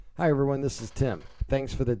Hi, everyone. This is Tim.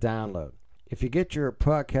 Thanks for the download. If you get your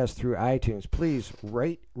podcast through iTunes, please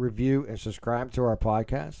rate, review, and subscribe to our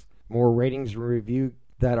podcast. More ratings and review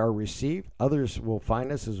that are received, others will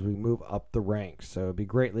find us as we move up the ranks. So it'd be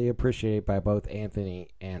greatly appreciated by both Anthony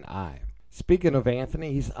and I. Speaking of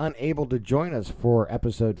Anthony, he's unable to join us for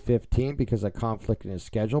episode 15 because of conflict in his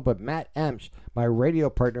schedule, but Matt Emsch, my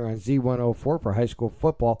radio partner on Z104 for high school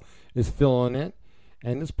football, is filling in.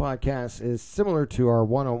 And this podcast is similar to our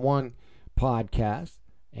one-on-one podcast,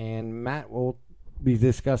 and Matt will be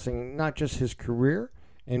discussing not just his career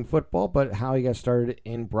in football, but how he got started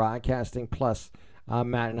in broadcasting. Plus,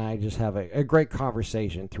 Matt and I just have a great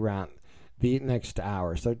conversation throughout the next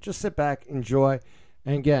hour. So just sit back, enjoy,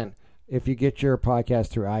 and again, if you get your podcast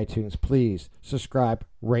through iTunes, please subscribe,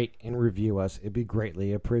 rate, and review us. It'd be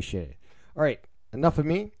greatly appreciated. All right, enough of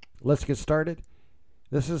me. Let's get started.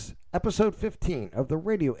 This is episode 15 of the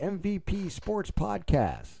Radio MVP Sports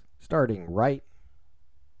Podcast, starting right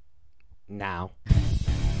now.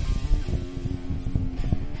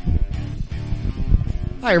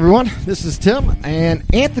 Hi, everyone. This is Tim, and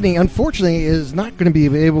Anthony, unfortunately, is not going to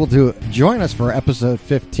be able to join us for episode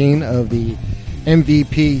 15 of the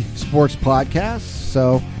MVP Sports Podcast.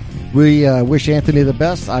 So we wish Anthony the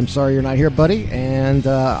best. I'm sorry you're not here, buddy, and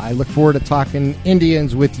I look forward to talking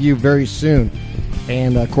Indians with you very soon.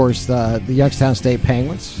 And, of course, the Youngstown State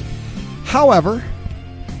Penguins. However,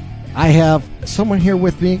 I have someone here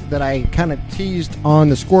with me that I kind of teased on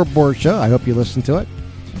the Scoreboard show. I hope you listened to it.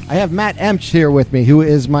 I have Matt Emsch here with me, who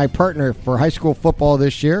is my partner for high school football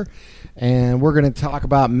this year. And we're going to talk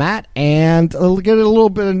about Matt and get a little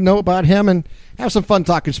bit of know about him and have some fun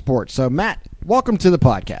talking sports. So, Matt, welcome to the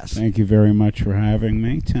podcast. Thank you very much for having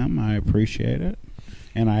me, Tim. I appreciate it.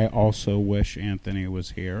 And I also wish Anthony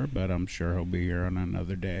was here, but I'm sure he'll be here on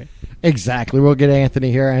another day. Exactly. We'll get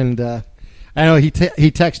Anthony here. And I know he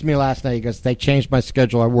texted me last night. He goes, they changed my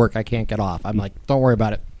schedule at work. I can't get off. I'm like, don't worry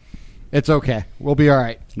about it. It's okay. We'll be all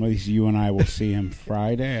right. At least you and I will see him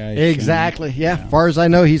Friday. Exactly. Yeah. As far as I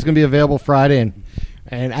know, he's going to be available Friday.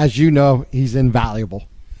 And as you know, he's invaluable.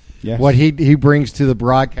 Yes. What he brings to the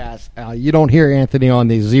broadcast. You don't hear Anthony on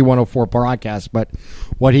the Z104 broadcast, but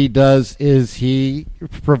what he does is he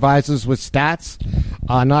provides us with stats,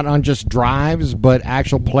 not on just drives, but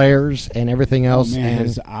actual players and everything else. Oh, man, and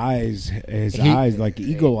his eyes like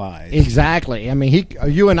eagle eyes. Exactly. I mean,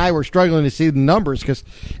 you and I were struggling to see the numbers because,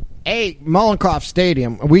 Mollenkopf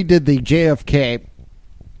Stadium, we did the JFK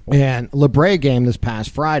and LeBray game this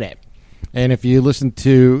past Friday. And if you listen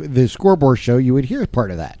to the Scoreboard show, you would hear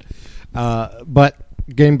part of that. But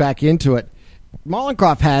getting back into it,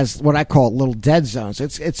 Mollenkopf has what I call little dead zones.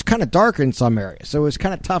 It's kind of darker in some areas, so it's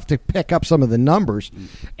kind of tough to pick up some of the numbers.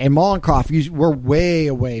 And Mollenkopf, we're way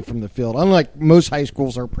away from the field. Unlike most high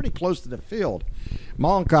schools are pretty close to the field.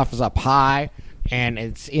 Mollenkopf is up high, and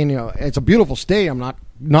it's a beautiful stadium. I'm not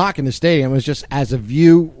knocking the stadium. It's just as a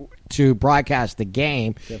view to broadcast the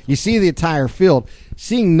game. Definitely. You see the entire field.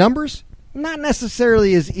 Seeing numbers, not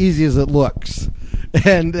necessarily as easy as it looks.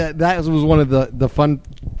 And that was one of the fun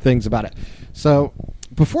things about it. So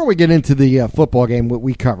before we get into the football game, what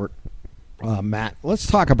we covered, Matt, let's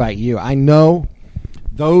talk about you. I know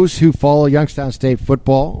those who follow Youngstown State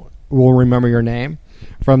football will remember your name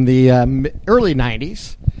from the early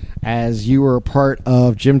 90s as you were a part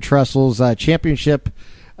of Jim Tressel's championship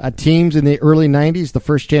teams in the early 90s, the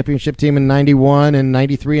first championship team in 91 and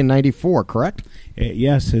 93 and 94, correct?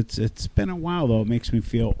 Yes, it's been a while, though. It makes me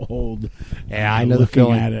feel old. Yeah, I know the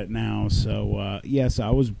feeling. Looking at it now. So, yes, I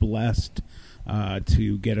was blessed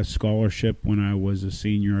to get a scholarship when I was a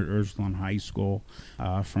senior at Ursuline High School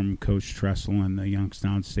from Coach Tressel and the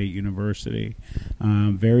Youngstown State University.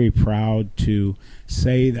 Very proud to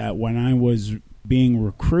say that when I was being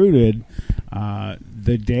recruited,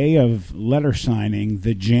 the day of letter signing,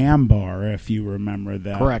 the Jam Bar, if you remember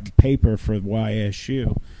that Correct. Paper for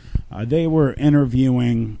YSU, they were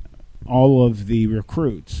interviewing all of the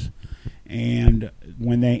recruits. And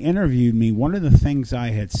when they interviewed me, one of the things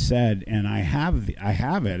I had said, and I have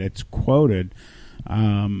it, it's quoted.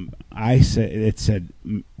 It said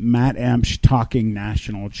Matt Emsch talking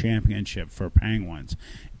national championship for Penguins,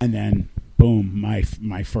 and then boom,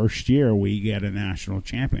 my first year we get a national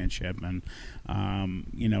championship, and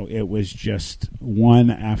it was just one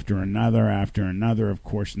after another. Of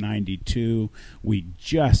course, 92, we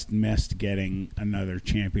just missed getting another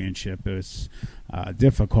championship. It was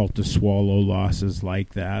difficult to swallow losses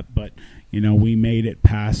like that, but we made it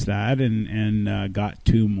past that and got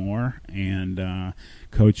two more. And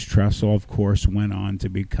Coach Tressel, of course, went on to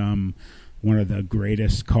become one of the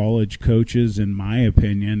greatest college coaches, in my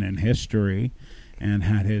opinion, in history. and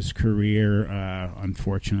had his career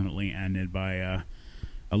unfortunately ended by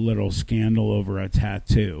a little scandal over a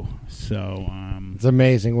tattoo. So it's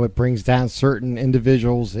amazing what brings down certain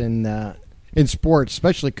individuals in sports,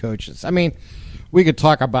 especially coaches. I mean, we could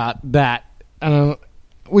talk about that.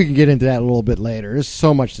 We can get into that a little bit later. There's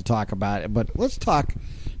so much to talk about it, but let's talk.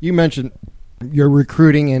 You mentioned your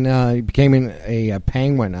recruiting and you became a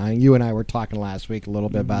Penguin. You and I were talking last week a little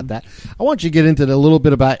bit about that. I want you to get into a little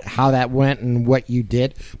bit about how that went and what you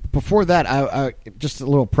did. Before that, I just a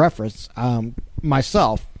little preface.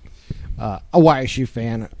 Myself, a YSU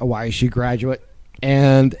fan, a YSU graduate,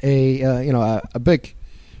 and a big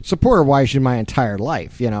supporter of YSU my entire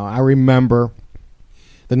life. I remember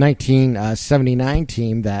the 1979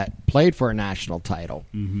 team that played for a national title.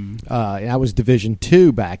 I was Division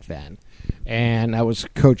II back then, and I was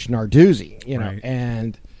Coach Narduzzi. Right.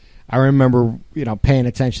 And I remember paying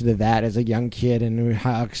attention to that as a young kid and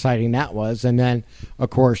how exciting that was. And then, of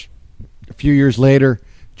course, a few years later,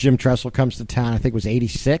 Jim Tressel comes to town. I think it was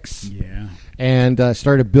 '86. Yeah, and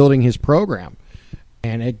started building his program.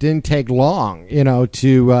 And it didn't take long,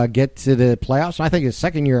 to get to the playoffs. I think his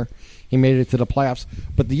second year, he made it to the playoffs.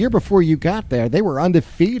 But the year before you got there, they were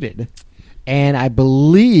undefeated. And I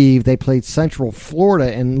believe they played Central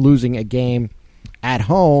Florida and losing a game at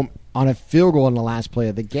home on a field goal in the last play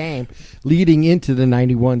of the game, leading into the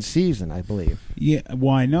 91 season, I believe. Yeah,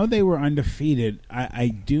 well, I know they were undefeated. I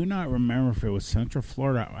do not remember if it was Central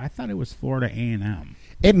Florida. I thought it was Florida A&M.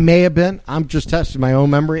 It may have been. I'm just testing my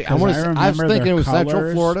own memory. I was thinking it was colors,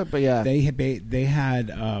 Central Florida, but yeah. They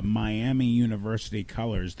had Miami University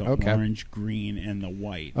colors, the orange, green, and the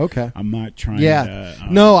white. Okay. I'm not trying to... Yeah.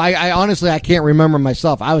 No, I honestly, I can't remember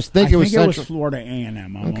myself. I was thinking it Central... was Florida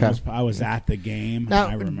A&M. Okay. I was at the game, now,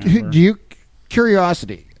 and I remember. Do you...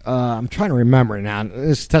 Curiosity. I'm trying to remember now.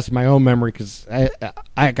 This is testing my own memory because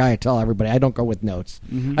I gotta tell everybody I don't go with notes.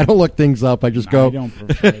 I don't look things up. I just go. I don't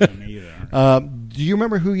prefer them either. Do you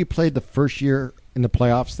remember who you played the first year in the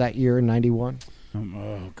playoffs that year in '91?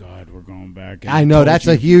 Oh God, we're going back. I know that's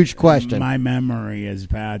a huge question. My memory is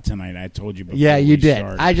bad tonight. I told you before. Yeah, you did.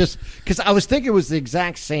 Started. Because I was thinking it was the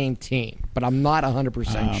exact same team, but I'm not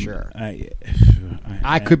 100% sure.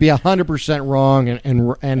 I could be 100% wrong,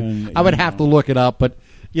 and I would have to look it up. But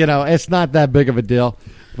it's not that big of a deal.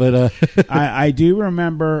 But I do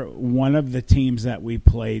remember one of the teams that we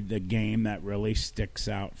played. The game that really sticks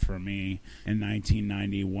out for me in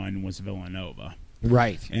 1991 was Villanova.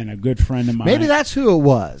 Right. And a good friend of mine. Maybe that's who it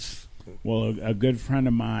was. Well, a good friend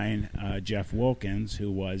of mine, Jeff Wilkins,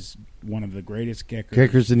 who was one of the greatest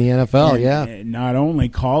kickers in the NFL, not only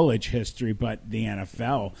college history, but the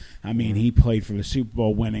NFL. I mean, he played for the Super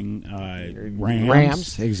Bowl winning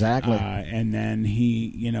Rams. Exactly. And then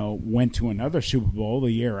he, went to another Super Bowl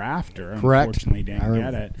the year after. Correct. Unfortunately, didn't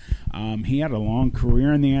get it. He had a long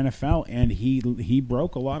career in the NFL, and he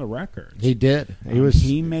broke a lot of records. He did.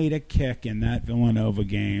 He made a kick in that Villanova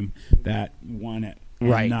game that won it.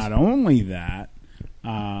 Right. And not only that,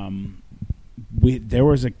 there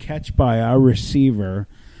was a catch by our receiver.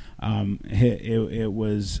 It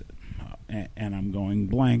was, and I'm going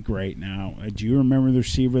blank right now. Do you remember the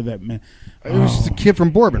receiver that? It was the kid from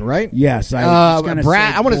Bourbon, right? Yes, I want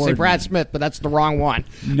to say Brad Smith, but that's the wrong one.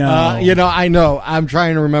 No, I know. I'm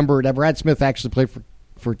trying to remember that Brad Smith actually played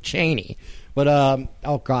for Cheney. But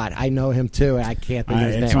oh God, I know him too, and I can't think of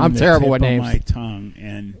his name. I'm terrible with names. My tongue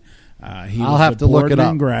and. I'll have to look it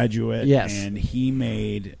up. Graduate, yes, and he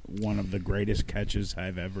made one of the greatest catches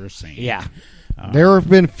I've ever seen. Yeah, there have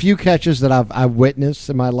been few catches that I've witnessed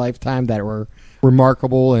in my lifetime that were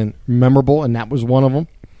remarkable and memorable, and that was one of them.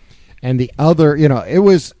 And the other, it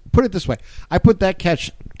was, put it this way, I put that catch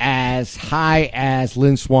as high as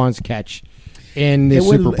Lynn Swann's catch in the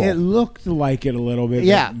Super Bowl. It looked like it a little bit,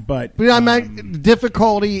 yeah, but I meant the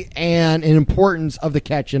difficulty and importance of the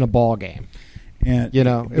catch in a ball game. And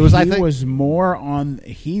it was. I think was more on.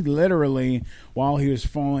 He literally, while he was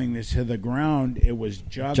falling to the ground, it was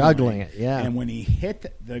juggling it. Yeah. And when he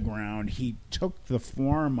hit the ground, he took the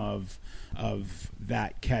form of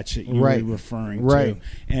that catch that you were referring to,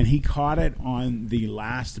 and he caught it on the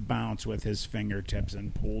last bounce with his fingertips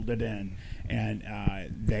and pulled it in, and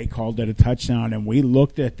they called it a touchdown. And we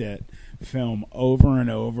looked at that film over and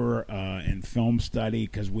over in film study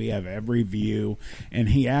because we have every view, and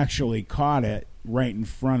he actually caught it right in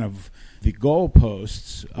front of the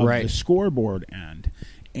goalposts of the scoreboard end,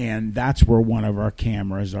 and that's where one of our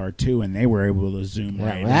cameras are too, and they were able to zoom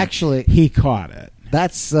right in. Actually, he caught it.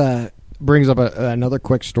 That's brings up another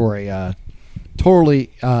quick story. Totally,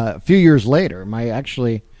 a few years later,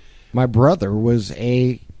 my brother was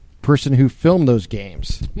a person who filmed those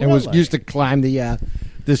games and was used to climb the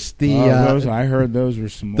those I heard those were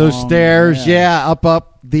some those long, stairs. Yeah,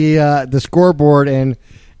 up the scoreboard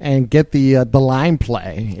and get the line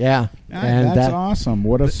play. Yeah, and that's awesome.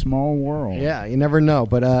 What a small world. Yeah, you never know.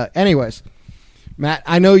 But anyways, Matt,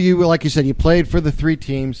 I know you, like you said, you played for the 3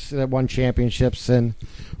 teams that won championships, and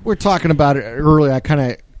we're talking about it earlier. I kind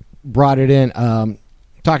of brought it in,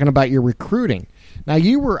 talking about your recruiting. Now,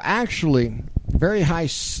 you were actually very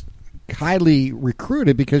highly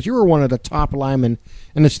recruited because you were one of the top linemen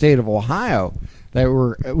in the state of Ohio that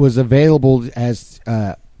was available as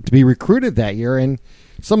to be recruited that year, and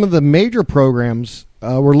some of the major programs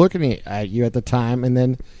were looking at you at the time, and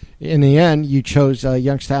then in the end, you chose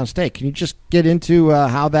Youngstown State. Can you just get into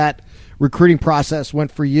how that recruiting process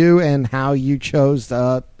went for you and how you chose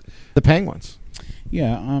the Penguins?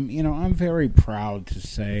 Yeah, I'm very proud to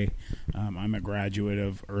say I'm a graduate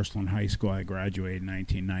of Ursuline High School. I graduated in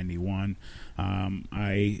 1991.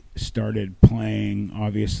 I started playing,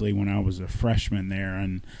 obviously, when I was a freshman there,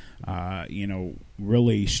 and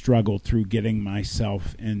really struggled through getting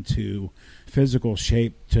myself into physical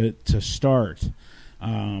shape to start.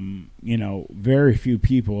 Very few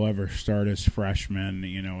people ever start as freshmen,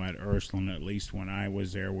 at Ursuline. At least when I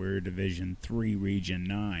was there, we were Division III, Region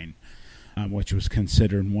 9. Which was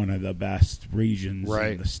considered one of the best regions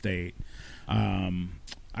in the state.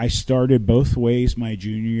 I started both ways my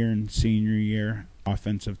junior year and senior year,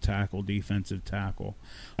 offensive tackle, defensive tackle.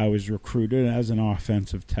 I was recruited as an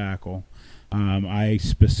offensive tackle. I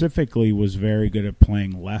specifically was very good at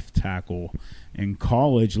playing left tackle. In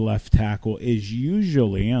college, left tackle is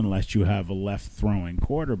usually, unless you have a left-throwing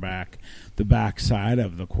quarterback, the backside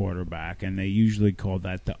of the quarterback, and they usually call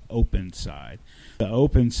that the open side. The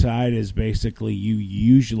open side is basically you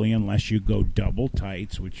usually, unless you go double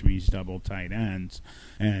tights, which means double tight ends,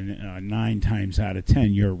 and 9 times out of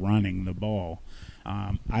 10, you're running the ball.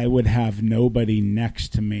 I would have nobody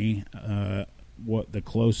next to me. What the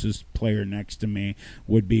closest player next to me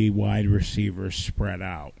would be wide receivers spread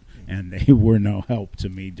out, and they were no help to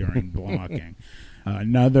me during blocking.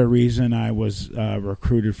 Another reason I was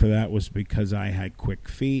recruited for that was because I had quick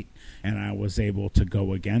feet, and I was able to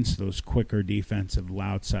go against those quicker defensive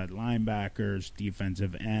outside linebackers,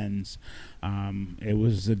 defensive ends. It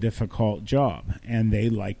was a difficult job, and they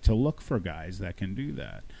like to look for guys that can do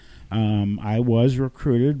that. I was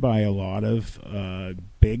recruited by a lot of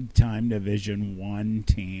big-time Division I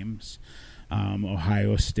teams,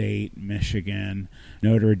 Ohio State, Michigan,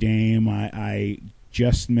 Notre Dame. I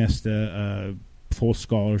just missed a full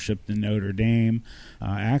scholarship to Notre Dame.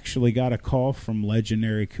 I actually got a call from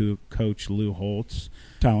legendary coach Lou Holtz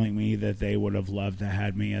telling me that they would have loved to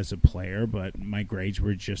have me as a player, but my grades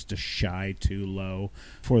were just a shy too low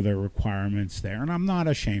for the requirements there, and I'm not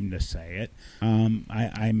ashamed to say it.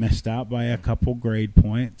 I missed out by a couple grade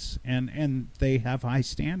points, and they have high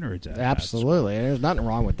standards at Absolutely. There's nothing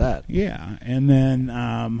wrong with that. Yeah, and then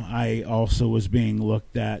I also was being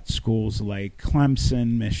looked at schools like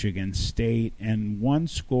Clemson, Michigan State, and one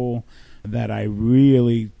school that I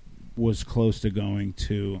really was close to going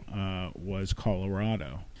to was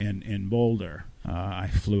Colorado in Boulder. I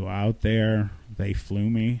flew out there. They flew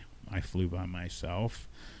me. I flew by myself,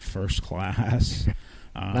 first class.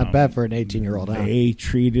 Not bad for an 18-year-old. They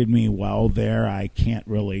treated me well there. I can't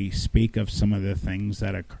really speak of some of the things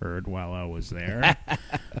that occurred while I was there,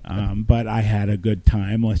 but I had a good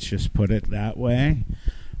time. Let's just put it that way.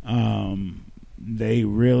 They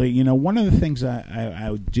really, one of the things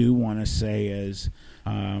I do want to say is,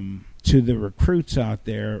 to the recruits out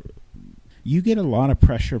there, you get a lot of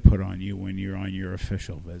pressure put on you when you're on your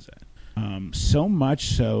official visit. So much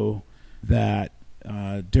so that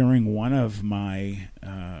during one of my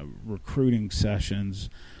recruiting sessions,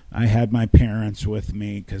 I had my parents with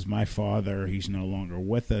me because my father, he's no longer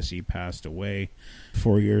with us. He passed away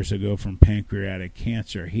 4 years ago from pancreatic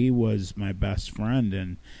cancer. He was my best friend,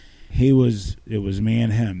 and it was me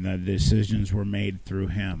and him. The decisions were made through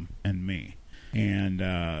him and me. And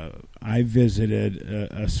I visited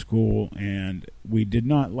a school, and we did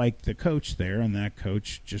not like the coach there, and that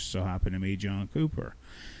coach just so happened to be John Cooper.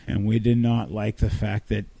 And we did not like the fact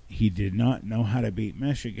that he did not know how to beat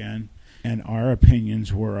Michigan, and our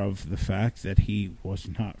opinions were of the fact that he was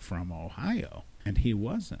not from Ohio, and he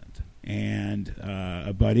wasn't. And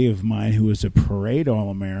a buddy of mine who was a parade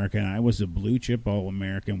All-American, I was a blue-chip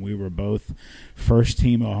All-American. We were both first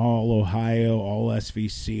team All-Ohio,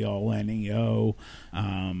 All-SVC, All-NEO.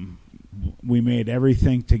 We made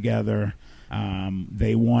everything together.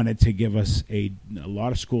 They wanted to give us a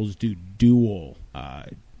lot of schools do dual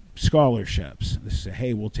scholarships. They say,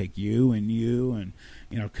 hey, we'll take you, and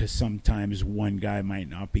because sometimes one guy might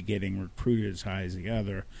not be getting recruited as high as the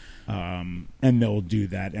other, and they'll do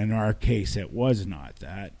that. In our case, it was not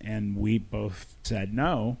that, and we both said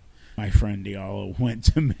no. My friend Diallo went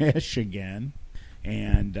to Michigan,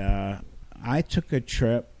 and I took a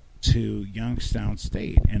trip to Youngstown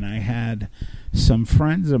State, and I had some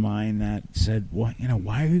friends of mine that said, "Well,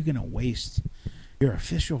 why are you going to waste your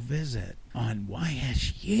official visit on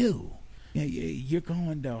YSU? You're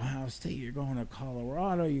going to Ohio State, you're going to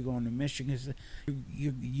Colorado, you're going to Michigan.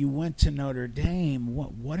 You went to Notre Dame.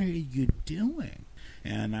 What are you doing?"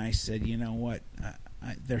 And I said, "You know what?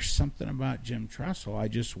 There's something about Jim Tressel I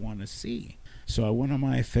just want to see." So I went on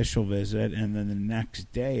my official visit, and then the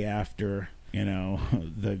next day after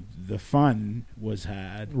the fun was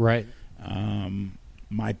had, Right.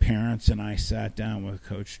 My parents and I sat down with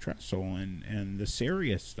Coach Tressel, and the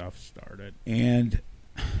serious stuff started. And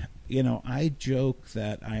I joke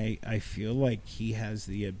that I feel like he has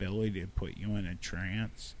the ability to put you in a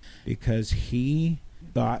trance, because he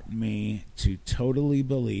got me to totally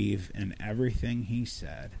believe in everything he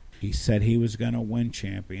said. He said he was going to win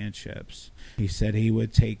championships. He said he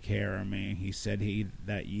would take care of me. He said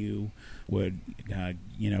that you would,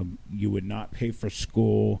 you would not pay for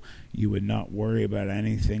school. You would not worry about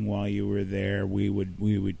anything while you were there. We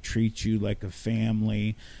would treat you like a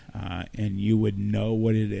family, and you would know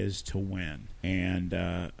what it is to win.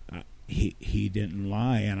 And he didn't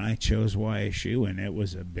lie, and I chose YSU, and it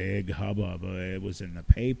was a big hubbub. It was in the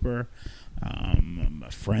paper.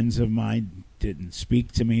 Friends of mine didn't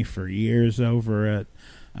speak to me for years over it.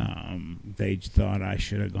 They thought I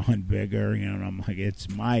should have gone bigger, and I'm like, it's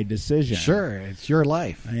my decision. Sure, it's your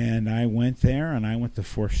life. And I went there, and I went to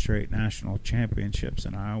 4 straight national championships,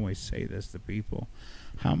 and I always say this to people: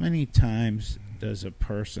 how many times does a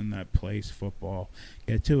person that plays football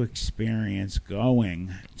get to experience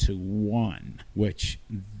going to one, which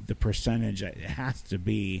the percentage, it has to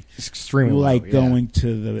be It's extremely like low, yeah. going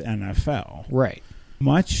to the NFL. Right.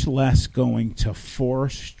 Much less going to 4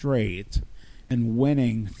 straight and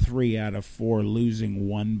winning 3 out of 4, losing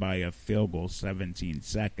 1 by a field goal, 17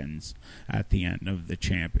 seconds at the end of the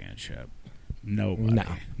championship. Nobody.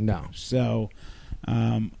 No. So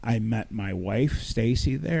I met my wife,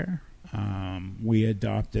 Stacy, there. We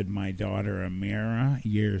adopted my daughter, Amira,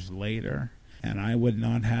 years later. And I would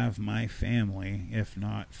not have my family if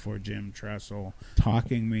not for Jim Tressel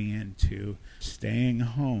talking me into staying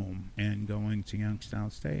home and going to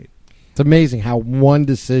Youngstown State. It's amazing how one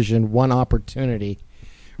decision, one opportunity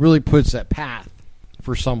really puts that path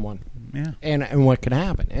for someone. Yeah. And what can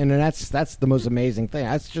happen. And that's the most amazing thing.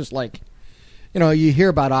 That's just like, you hear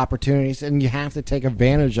about opportunities, and you have to take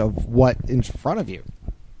advantage of what in front of you.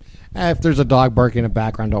 If there's a dog barking in the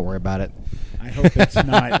background, don't worry about it. I hope it's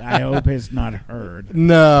not. I hope it's not heard.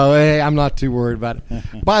 No, I'm not too worried about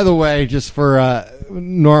it. By the way, just for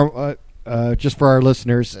just for our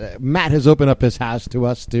listeners, Matt has opened up his house to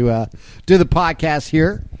us to do the podcast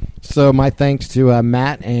here. So my thanks to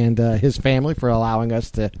Matt and his family for allowing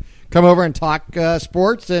us to come over and talk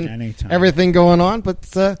sports and Anytime. everything going on.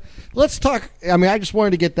 But let's talk. I just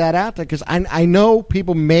wanted to get that out there because I know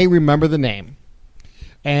people may remember the name,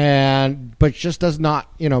 but just does not,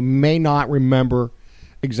 may not remember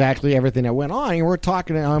exactly everything that went on. And we're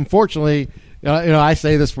talking, unfortunately, I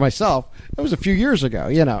say this for myself, it was a few years ago,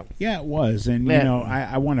 Yeah, it was. And,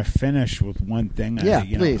 I want to finish with one thing. Yeah,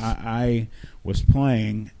 please. I was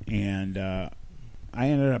playing, and I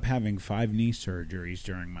ended up having 5 knee surgeries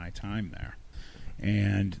during my time there.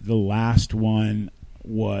 And the last one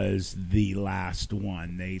was the last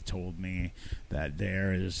one. They told me that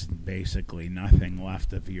there is basically nothing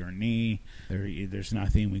left of your knee. There's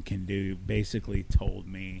nothing we can do. Basically told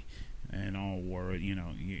me, and all were,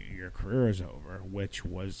 your career is over, which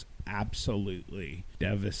was absolutely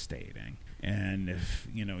devastating. And if,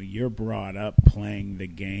 you're brought up playing the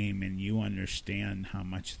game and you understand how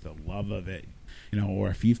much the love of it, or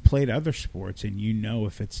if you've played other sports and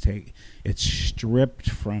if it's stripped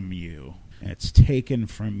from you, it's taken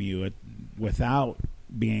from you without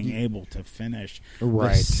being able to finish.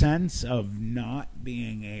 Right. The sense of not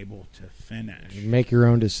being able to finish. Make your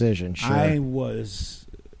own decision, sure. I was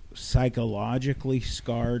psychologically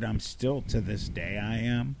scarred. I'm still, to this day, I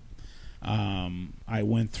am. I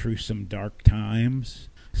went through some dark times,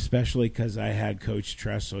 especially because I had Coach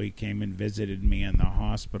Tressel. He came and visited me in the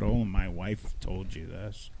hospital, and my wife told you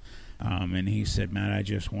this. And he said, "Matt, I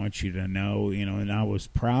just want you to know, and I was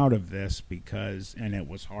proud of this and it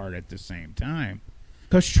was hard at the same time.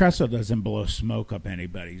 Coach Tressel doesn't blow smoke up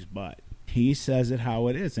anybody's butt. He says it how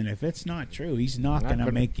it is, and if it's not true, he's not going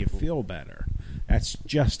to make you feel better. That's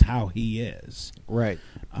just how he is. Right.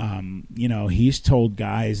 He's told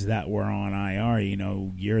guys that were on IR,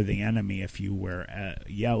 you're the enemy if you wear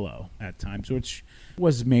yellow at times, which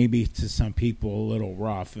was maybe to some people a little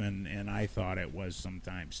rough, and I thought it was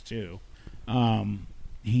sometimes too.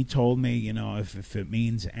 He told me, if it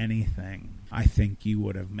means anything, I think you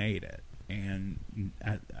would have made it. And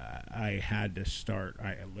I had to start.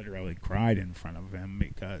 I literally cried in front of him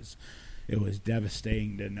because it was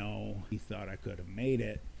devastating to know he thought I could have made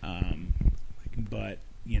it. But,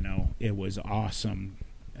 it was awesome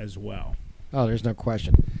as well. Oh, there's no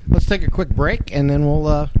question. Let's take a quick break, and then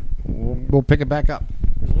we'll pick it back up.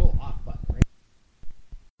 There's a little off button, right?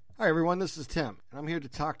 Hi, everyone. This is Tim, and I'm here to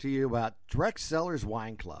talk to you about Direct Sellers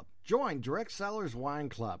Wine Club. Join Direct Sellers Wine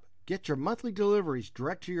Club. Get your monthly deliveries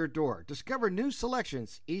direct to your door. Discover new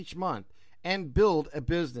selections each month and build a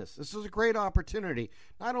business. This is a great opportunity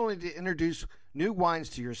not only to introduce new wines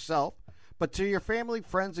to yourself, but to your family,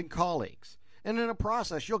 friends, and colleagues. And in the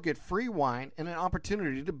process, you'll get free wine and an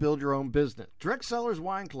opportunity to build your own business. Direct Sellers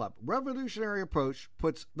Wine Club, revolutionary approach,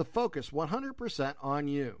 puts the focus 100% on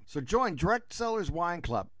you. So join Direct Sellers Wine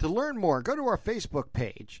Club. To learn more, go to our Facebook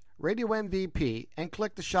page, Radio MVP, and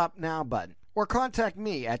click the Shop Now button. Or contact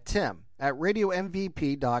me at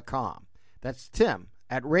tim@radiomvp.com. That's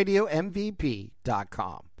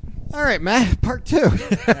tim@radiomvp.com. All right, Matt, part 2.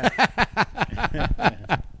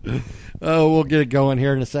 We'll get it going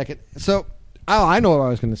here in a second. So, I know where I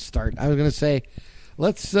was going to start. I was going to say,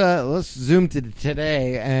 let's zoom to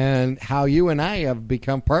today and how you and I have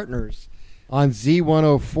become partners on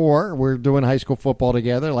Z104. We're doing high school football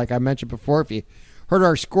together. Like I mentioned before, if you heard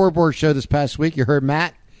our scoreboard show this past week, you heard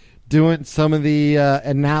Matt doing some of the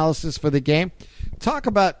analysis for the game. Talk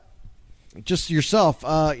about just yourself,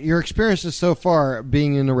 your experiences so far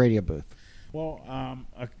being in the radio booth. Well,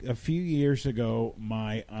 a few years ago,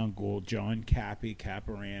 my uncle, John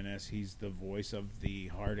Caparanis, he's the voice of the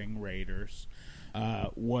Harding Raiders,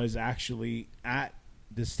 was actually at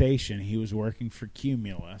the station. He was working for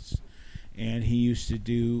Cumulus, and he used to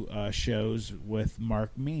do shows with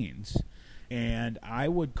Mark Means. And I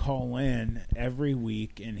would call in every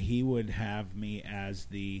week, and he would have me as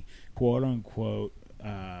the quote-unquote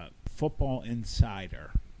football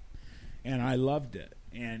insider. And I loved it.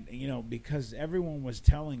 And, because everyone was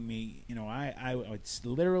telling me, I would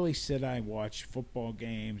literally sit, I watch football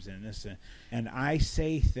games and this, and I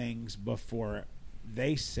say things before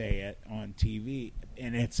they say it on TV,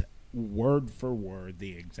 and it's word for word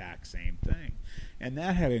the exact same thing. And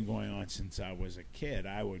that had been going on since I was a kid.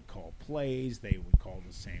 I would call plays, they would call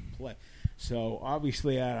the same play. So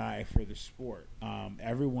obviously I had an eye for the sport.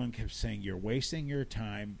 Everyone kept saying, you're wasting your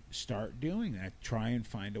time, start doing that, try and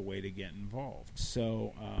find a way to get involved.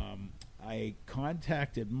 So I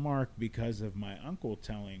contacted Mark because of my uncle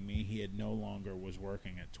telling me he had no longer was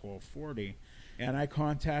working at 1240. And I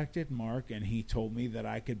contacted Mark, and he told me that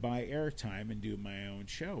I could buy airtime and do my own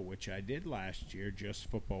show, which I did last year, Just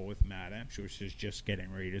Football with Matt Emsch, which is just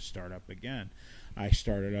getting ready to start up again. I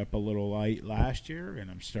started up a little late last year, and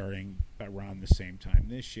I'm starting around the same time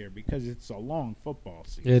this year because it's a long football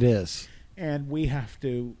season. It is. And we have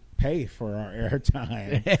to pay for our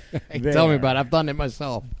airtime. Tell me about it. I've done it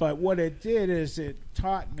myself. But what it did is it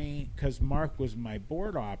taught me, because Mark was my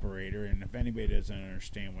board operator, and if anybody doesn't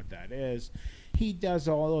understand what that is, he does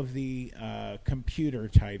all of the computer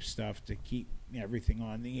type stuff to keep everything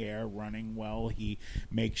on the air running well. He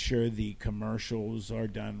makes sure the commercials are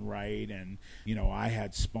done right, and I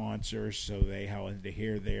had sponsors, so they had to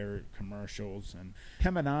hear their commercials, and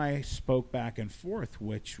him and I spoke back and forth,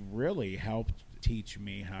 which really helped teach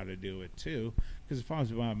me how to do it too, because if I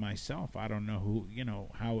was by myself, I don't know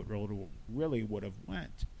how it really would have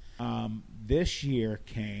went. This year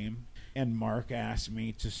came, and Mark asked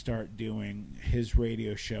me to start doing his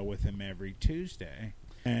radio show with him every Tuesday.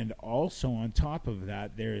 And also on top of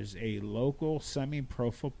that, there's a local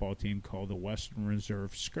semi-pro football team called the Western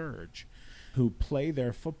Reserve Scourge, who play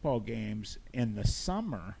their football games in the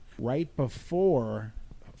summer right before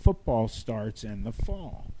football starts in the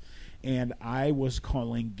fall. And I was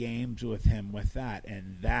calling games with him with that,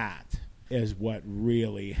 and that is what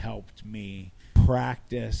really helped me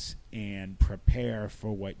practice and prepare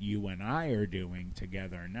for what you and I are doing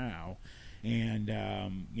together now. And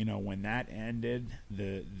when that ended,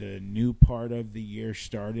 the new part of the year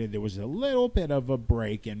started. There was a little bit of a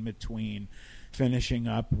break in between finishing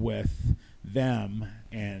up with them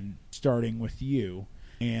and starting with you.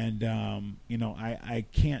 And I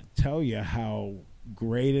can't tell you how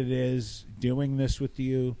great it is doing this with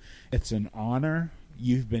you. It's an honor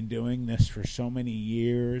You've been doing this for so many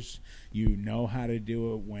years. You know how to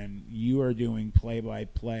do it. When you are doing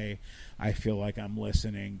play-by-play, I feel like I'm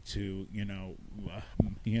listening to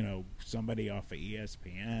somebody off of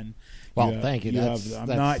ESPN. Well, thank you. I'm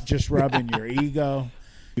not just rubbing your ego.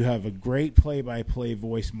 You have a great play-by-play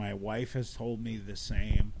voice. My wife has told me the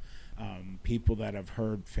same. People that have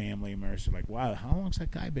heard family members are like, wow, how long's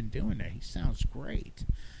that guy been doing that? He sounds great.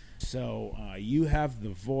 So you have the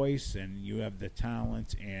voice and you have the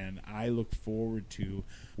talent, and I look forward to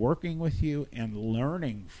working with you and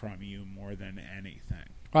learning from you more than anything.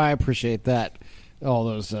 I appreciate that. All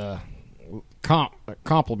those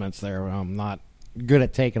compliments there. I'm not good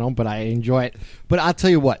at taking them, but I enjoy it. But I'll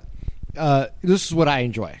tell you what. This is what I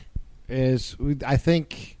enjoy. I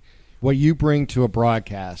think what you bring to a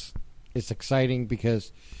broadcast is exciting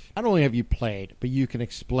because not only have you played, but you can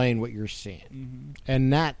explain what you're seeing. Mm-hmm.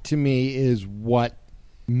 And that, to me, is what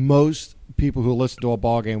most people who listen to a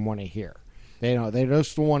ball game want to hear. They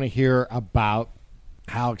just want to hear about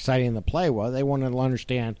how exciting the play was. They want to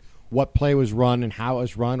understand what play was run and how it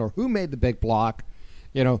was run, or who made the big block.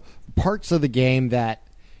 Parts of the game that,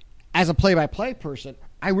 as a play-by-play person,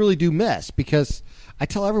 I really do miss, because I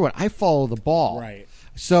tell everyone I follow the ball. Right.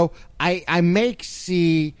 So I may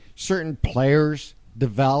see certain players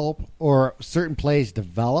develop or certain plays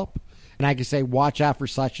develop, and I can say, watch out for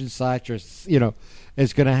such and such, or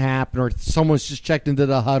it's going to happen, or someone's just checked into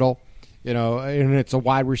the huddle, and it's a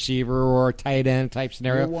wide receiver or a tight end type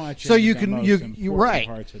scenario. So you right.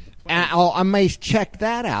 And I may check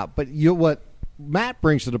that out, but what Matt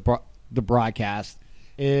brings to the broadcast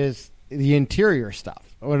is the interior stuff.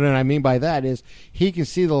 What I mean by that is he can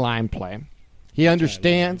see the line play. He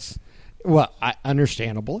understands,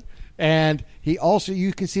 understandable. And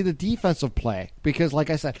you can see the defensive play, because, like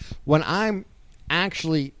I said, when I'm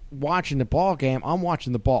actually watching the ball game, I'm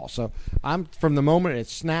watching the ball. So I'm, from the moment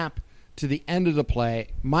it's snapped to the end of the play,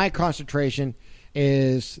 my concentration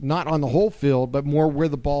is not on the whole field, but more where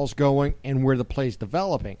the ball's going and where the play's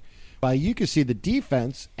developing. You can see the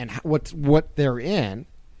defense and what they're in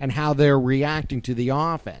and how they're reacting to the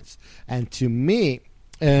offense. And to me,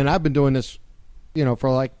 and I've been doing this, for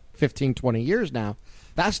like 15, 20 years now,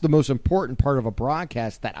 that's the most important part of a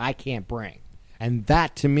broadcast that I can't bring. And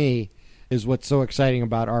that, to me, is what's so exciting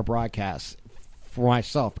about our broadcasts for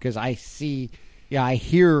myself, because I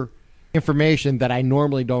hear information that I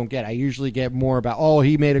normally don't get. I usually get more about,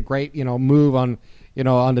 he made a great, move on,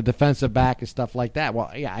 on the defensive back and stuff like that.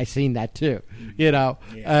 Well, yeah, I seen that too,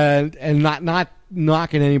 and not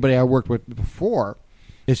knocking anybody I worked with before.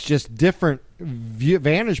 It's just different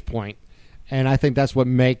vantage point, and I think that's what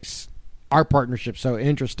makes our partnership so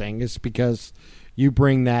interesting, is because you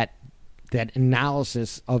bring that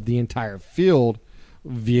analysis of the entire field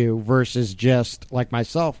view versus just like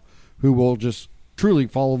myself, who will just truly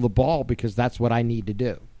follow the ball because that's what I need to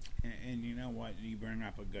do. And you know what? You bring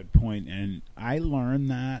up a good point, and I learned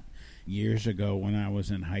that years ago when I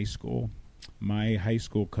was in high school. My high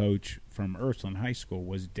school coach from Ursuline High School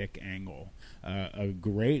was Dick Engel, a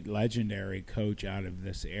great legendary coach out of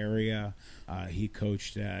this area. He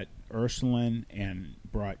coached at Ursuline and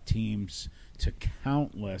brought teams to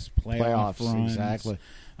countless playoff runs. Exactly.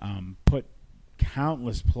 Put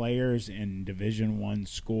countless players in Division I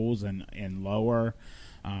schools and lower.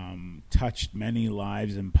 Touched many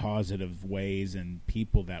lives in positive ways, and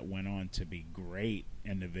people that went on to be great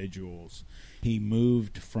individuals. He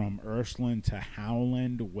moved from Ursuline to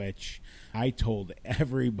Howland, which I told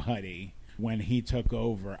everybody when he took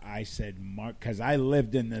over. I said, Mark, because I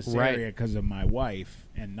lived in this area because of my wife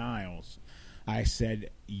and Niles. I said,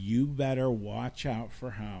 you better watch out for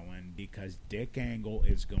Howland, because Dick Engel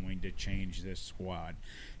is going to change this squad.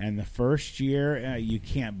 And the first year, you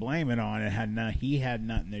can't blame it on it. He had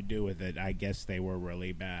nothing to do with it. I guess they were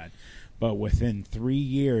really bad. But within 3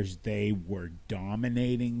 years, they were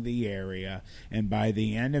dominating the area. And by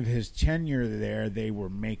the end of his tenure there, they were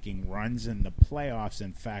making runs in the playoffs.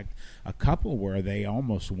 In fact, a couple where they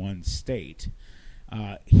almost won state.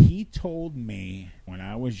 He told me when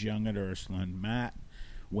I was young at Ursuline, Matt,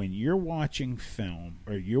 when you're watching film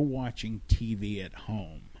or you're watching TV at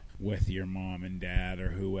home with your mom and dad or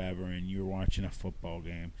whoever, and you're watching a football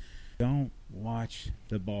game, don't watch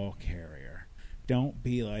the ball carrier. Don't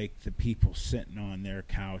be like the people sitting on their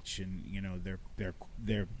couch and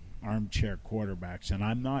their armchair quarterbacks. And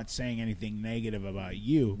I'm not saying anything negative about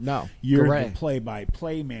you. No, you're the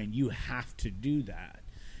play-by-play man. You have to do that.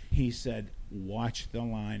 He said, watch the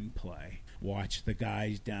line play. Watch the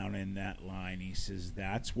guys down in that line. He says,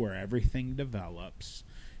 that's where everything develops.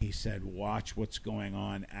 He said, watch what's going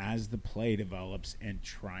on as the play develops and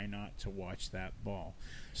try not to watch that ball.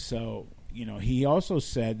 So, he also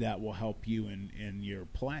said that will help you in your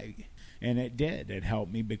play. And it did. It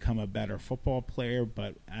helped me become a better football player.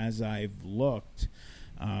 But as I've looked,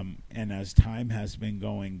 and as time has been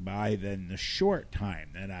going by, then the short time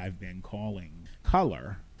that I've been calling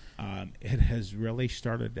color, it has really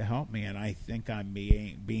started to help me. And I think I'm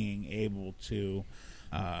being able to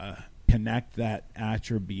connect that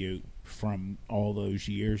attribute from all those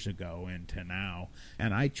years ago into now.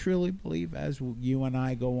 And I truly believe as you and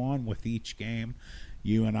I go on with each game,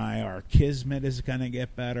 our kismet is going to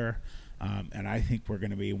get better. And I think we're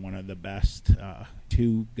going to be one of the best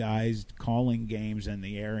two guys calling games in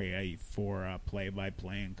the area for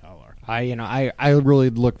play-by-play in color. I really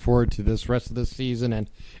look forward to this rest of the season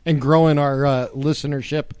and growing our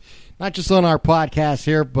listenership, not just on our podcast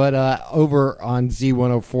here, but over on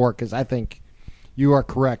Z104, because I think you are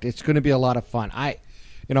correct. It's going to be a lot of fun.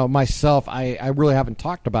 Myself, I really haven't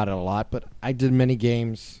talked about it a lot, but I did many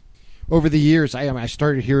games over the years. I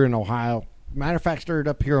started here in Ohio. Matter of fact, started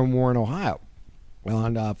up here in Warren, Ohio,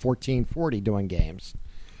 on 1440 doing games.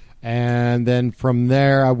 And then from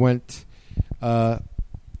there, I went, I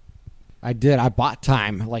bought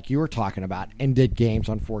time, like you were talking about, and did games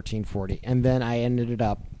on 1440. And then I ended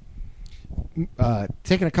up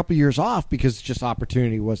taking a couple years off because just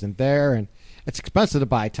opportunity wasn't there. And it's expensive to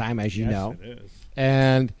buy time, as you know. It is.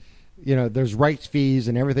 And, there's rights fees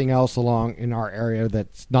and everything else along in our area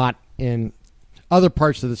that's not in other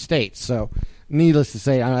parts of the state. So needless to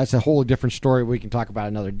say, that's a whole different story we can talk about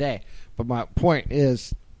another day. But my point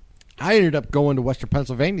is, I ended up going to Western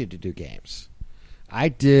Pennsylvania to do games. I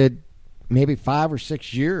did maybe 5 or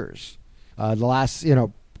 6 years. The last,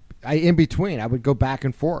 in between, I would go back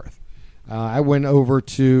and forth. I went over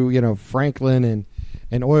to, Franklin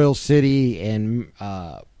and Oil City and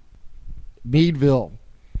Meadville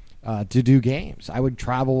to do games. I would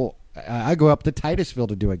travel. I go up to Titusville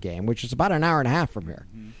to do a game, which is about an hour and a half from here,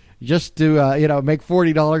 just to make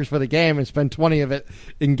 $40 for the game and spend 20 of it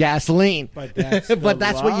in gasoline. But that's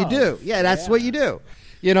what you do. Yeah, that's what you do.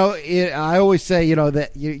 I always say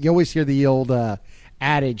that you always hear the old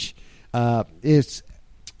adage. I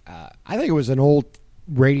think it was an old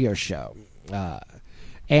radio show,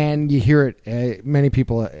 and you hear it. Many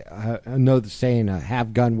people know the saying,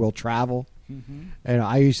 "Have gun, will travel." Mm-hmm. And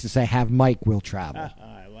I used to say, "Have Mike, will travel."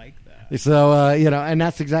 So, and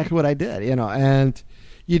that's exactly what I did, and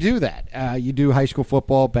you do that. You do high school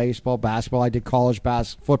football, baseball, basketball. I did college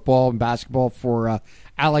football and basketball for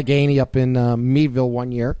Allegheny up in Meadville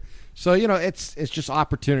one year. So, it's just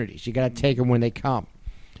opportunities. You got to take them when they come.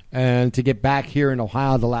 And to get back here in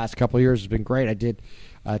Ohio the last couple of years has been great. I did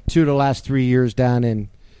 2 of the last 3 years down in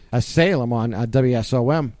Salem on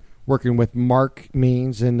WSOM, working with Mark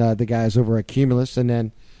Means and the guys over at Cumulus. And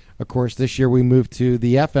then, of course, this year we moved to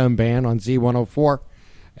the FM band on Z104,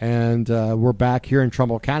 and we're back here in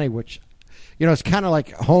Trumbull County, which, it's kind of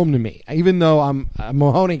like home to me. Even though I'm a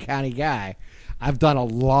Mahoning County guy, I've done a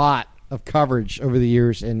lot of coverage over the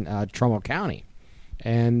years in Trumbull County,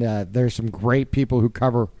 and there's some great people who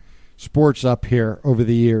cover sports up here over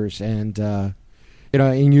the years, and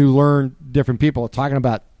and you learn different people. Talking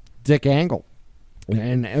about Dick Angle,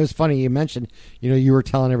 and it was funny you mentioned, you were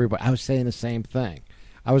telling everybody. I was saying the same thing.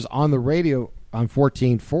 I was on the radio on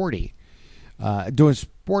 1440 doing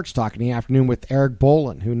sports talk in the afternoon with Eric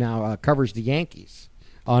Bolin, who now covers the Yankees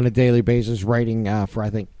on a daily basis, writing for,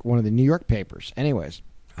 I think, one of the New York papers. Anyways,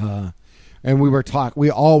 and we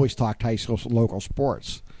always talked high school local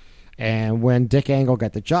sports. And when Dick Angle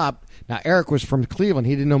got the job, now Eric was from Cleveland.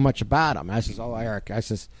 He didn't know much about him. I says, "Oh, Eric," I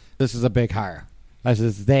says, "this is a big hire." I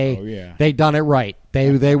says they done it right.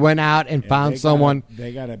 They went out and found someone.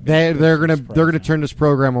 They're gonna turn this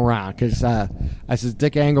program around, because I says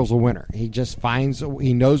Dick Angle's a winner. He just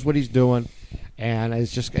he knows what he's doing, and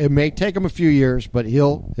it may take him a few years, but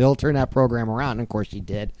he'll turn that program around. And of course he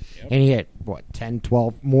did, and he had 10,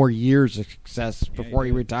 12 more years of success before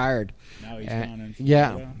he retired. Now he's gone in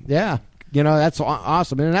Florida. Yeah. That's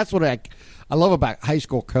awesome, and that's what I love about high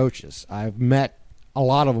school coaches. I've met a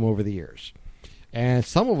lot of them over the years. And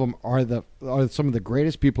some of them are some of the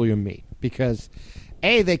greatest people you'll meet, because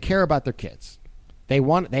they care about their kids. They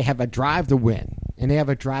have a drive to win, and they have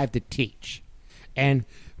a drive to teach. And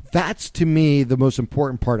that's, to me, the most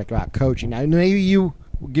important part about coaching. Now, maybe you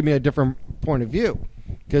give me a different point of view,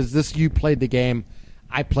 because you played the game.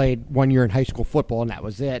 I played 1 year in high school football, and that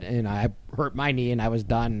was it. And I hurt my knee, and I was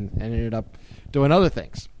done, and ended up doing other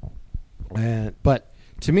things. But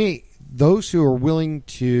to me, those who are willing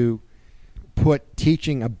to put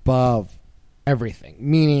teaching above everything,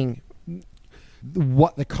 meaning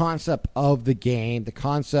what the concept of the game, the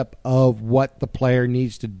concept of what the player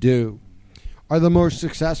needs to do, are the most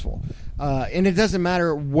successful. And it doesn't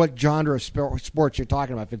matter what genre of sports you're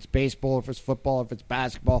talking about. If it's baseball, if it's football, if it's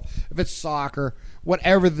basketball, if it's soccer,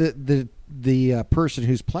 whatever the person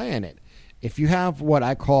who's playing it. If you have what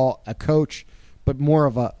I call a coach, but more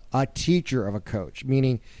of a teacher of a coach,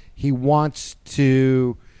 meaning he wants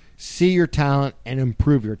to see your talent and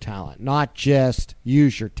improve your talent, not just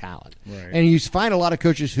use your talent. Right. And you find a lot of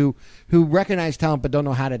coaches who recognize talent but don't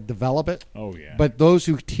know how to develop it. Oh, yeah. But those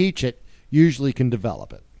who teach it usually can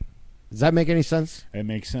develop it. Does that make any sense? It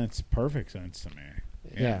makes sense. Perfect sense to me.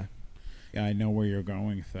 Yeah. Yeah, I know where you're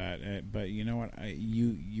going with that. But you know what?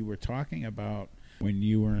 You were talking about when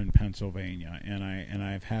you were in Pennsylvania, and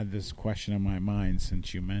I've had this question in my mind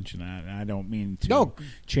since you mentioned that. And I don't mean to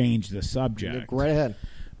change the subject. Go right ahead.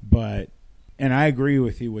 And I agree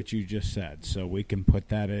with you what you just said. So we can put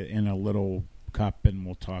that in a little cup, and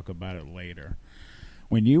we'll talk about it later.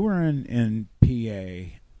 When you were in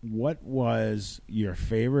PA, what was your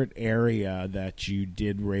favorite area that you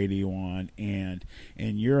did radio on? And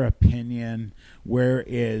in your opinion, where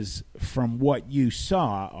is, from what you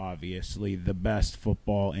saw, obviously, the best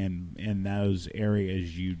football in those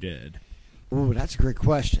areas you did? Ooh, that's a great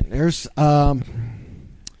question. There's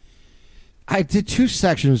I did 2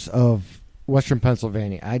 sections of Western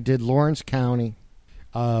Pennsylvania. I did Lawrence County,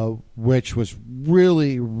 which was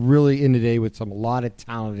really, really inundated with a lot of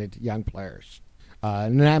talented young players.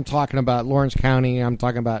 And then I'm talking about Lawrence County. I'm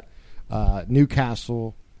talking about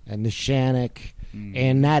Newcastle and Neshannock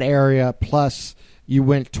and that area. Plus, you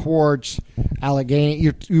went towards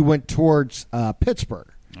Allegheny. You went towards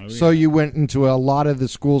Pittsburgh. Oh, yeah. So you went into a lot of the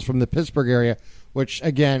schools from the Pittsburgh area, which,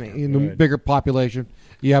 again, in the bigger population,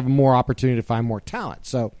 you have more opportunity to find more talent.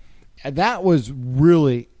 So that was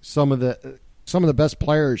really some of the best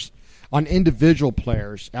players on individual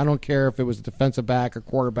players. I don't care if it was a defensive back or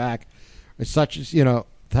quarterback, or such as,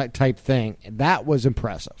 that type thing. That was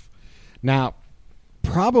impressive. Now,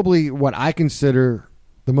 probably what I consider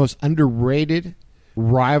the most underrated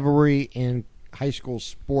rivalry in high school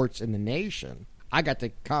sports in the nation, I got to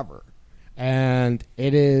cover. And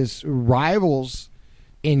it is rivals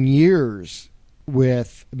in years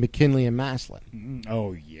with McKinley and Massillon.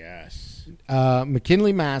 Oh, yes.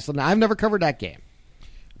 McKinley Massillon. I've never covered that game.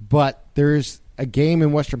 But there's a game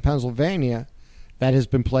in Western Pennsylvania that has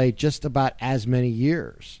been played just about as many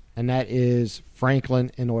years, and that is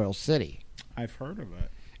Franklin and Oil City. I've heard of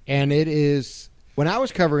it. And it is, when I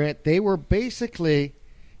was covering it, they were basically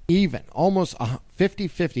even, almost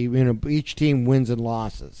 50-50. Each team wins and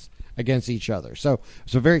losses against each other. So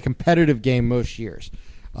it's a very competitive game most years.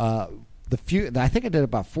 I think I did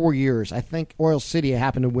about 4 years. I think Oil City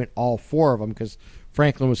happened to win all 4 of them because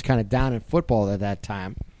Franklin was kind of down in football at that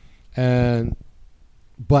time.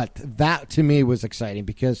 But that, to me, was exciting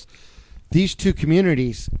because these 2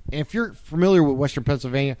 communities, if you're familiar with Western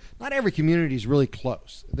Pennsylvania, not every community is really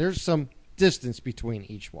close. There's some distance between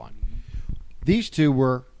each one. These 2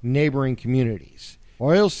 were neighboring communities.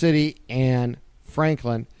 Oil City and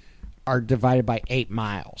Franklin are divided by 8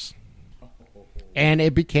 miles. And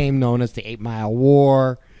it became known as the 8 Mile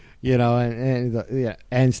War,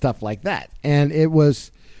 and stuff like that. And it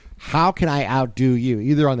was, how can I outdo you,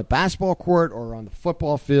 either on the basketball court or on the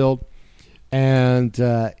football field? And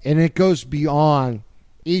it goes beyond,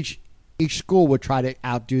 each school would try to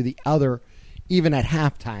outdo the other, even at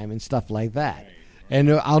halftime and stuff like that.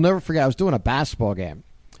 And I'll never forget, I was doing a basketball game,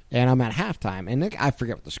 and I'm at halftime, and I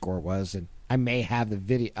forget what the score was, and I may have the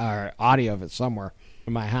video or audio of it somewhere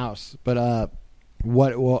in my house. But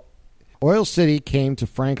Oil City came to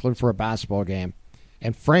Franklin for a basketball game,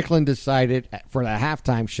 and Franklin decided for the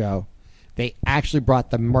halftime show, they actually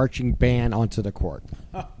brought the marching band onto the court.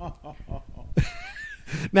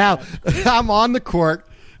 Now, I'm on the court,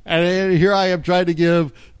 and here I am trying to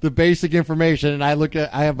give the basic information, and I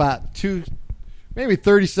have about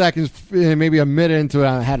 30 seconds, maybe a minute into it.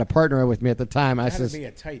 I had a partner with me at the time. It had to be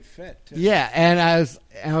a tight fit, too. Yeah, and I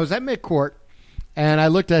was at midcourt, and I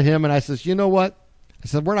looked at him, and I says, you know what? I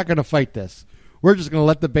said, we're not going to fight this. We're just going to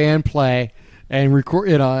let the band play and record,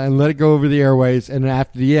 and let it go over the airways, and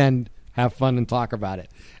after the end, have fun and talk about it.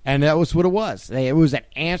 And that was what it was. It was an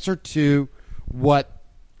answer to what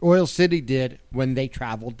Oil City did when they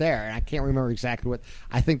traveled there. And I can't remember exactly what.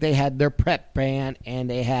 I think they had their prep band and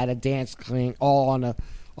they had a dance clean all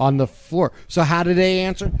on the floor. So how did they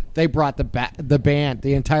answer? They brought the band,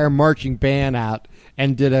 the entire marching band out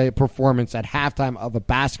and did a performance at halftime of a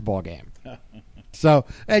basketball game. So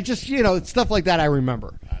it just, stuff like that I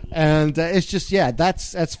remember. And it's just,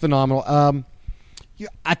 that's phenomenal.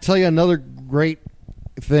 I tell you another great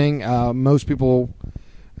thing. Most people,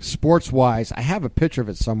 sports-wise, I have a picture of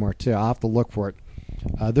it somewhere, too. I'll have to look for it.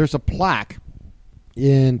 There's a plaque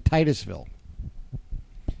in Titusville,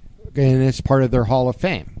 and it's part of their Hall of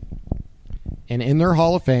Fame. And in their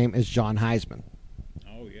Hall of Fame is John Heisman.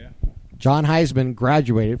 Oh, yeah. John Heisman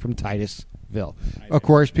graduated from Titusville. Of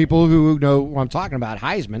course, people who know what I'm talking about,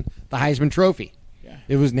 Heisman, the Heisman Trophy. Yeah.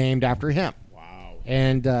 It was named after him. Wow.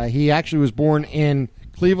 And he actually was born in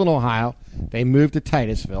Cleveland, Ohio. They moved to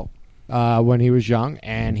Titusville when he was young,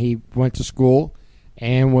 and he went to school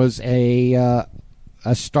and was a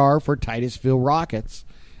star for Titusville Rockets,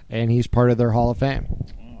 and he's part of their Hall of Fame.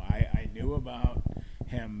 Well, I knew about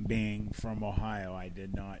him being from Ohio. I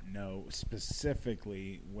did not know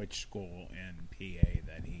specifically which school in PA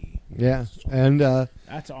that he. Yeah, and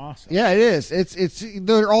that's awesome. yeah, it is. It's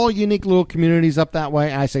they're all unique little communities up that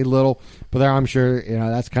way. I say little, but I'm sure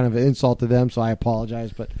that's kind of an insult to them, so I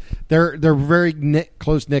apologize. But they're very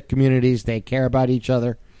close knit communities. They care about each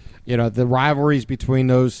other. The rivalries between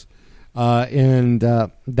those in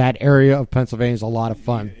that area of Pennsylvania is a lot of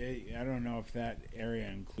fun. I don't know if that area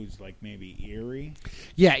includes like maybe Erie.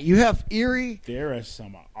 Yeah, you have Erie. There are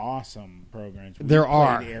some awesome programs. There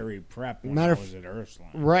are. Erie Prep when I was at Ursuline.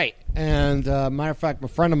 Right. And matter of fact, a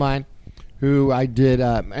friend of mine who I did,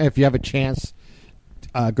 if you have a chance,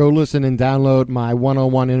 go listen and download my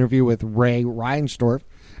one-on-one interview with Ray Reinsdorf.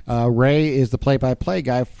 Ray is the play-by-play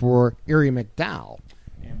guy for Erie McDowell.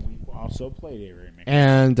 And we also played Erie McDowell.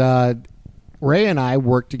 And Ray and I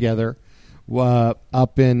worked together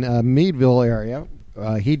up in Meadville area.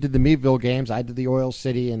 He did the Meadville games. I did the Oil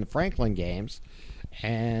City and the Franklin games.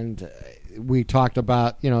 And we talked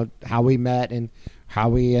about, how we met and how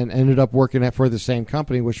we ended up working for the same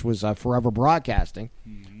company, which was Forever Broadcasting,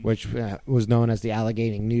 which was known as the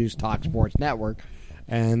Allegheny News Talk Sports Network.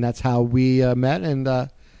 And that's how we met. And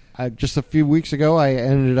just a few weeks ago, I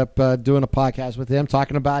ended up doing a podcast with him,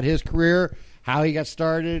 talking about his career, how he got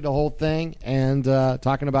started, the whole thing, and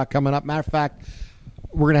talking about coming up. Matter of fact,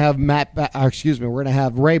 we're going to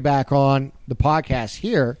have Ray back on the podcast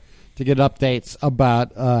here to get updates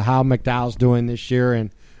about how McDowell's doing this year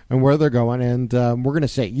and where they're going. And we're going to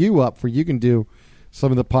set you up for you can do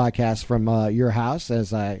some of the podcasts from your house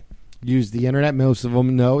as I use the internet. Most of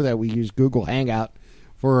them know that we use Google Hangout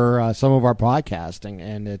for some of our podcasting,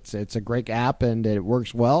 and it's a great app and it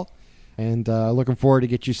works well. And looking forward to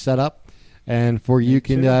get you set up and for you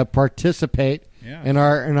can participate in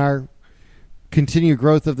our continued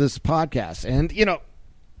growth of this podcast. And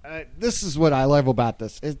this is what I love about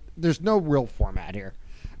this. There's no real format here.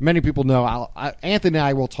 Many people know Anthony and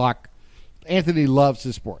I will talk. Anthony loves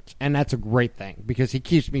his sports, and that's a great thing because he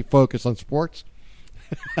keeps me focused on sports.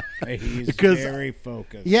 He's very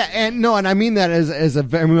focused. Yeah, and I mean that as a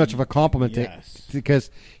very much of a compliment because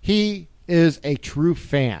he is a true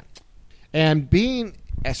fan. And being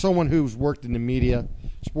as someone who's worked in the media,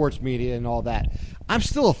 sports media and all that, I'm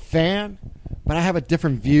still a fan, but I have a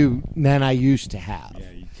different view than I used to have.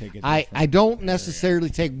 Yeah, you take it. I don't necessarily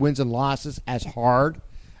take wins and losses as hard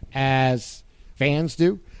as fans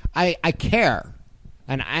do. I care.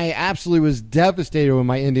 And I absolutely was devastated when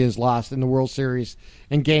my Indians lost in the World Series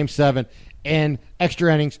in Game 7 in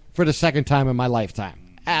extra innings for the second time in my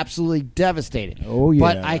lifetime. Absolutely devastated. Oh, yeah.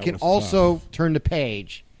 But I can also turn the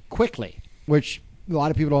page quickly, which a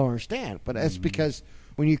lot of people don't understand. But that's because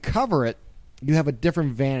when you cover it, you have a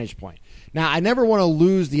different vantage point. Now, I never want to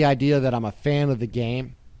lose the idea that I'm a fan of the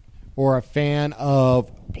game or a fan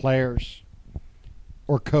of players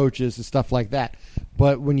or coaches and stuff like that.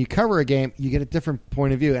 But when you cover a game, you get a different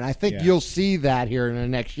point of view, and I think you'll see that here in the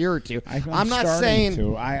next year or two. I'm not saying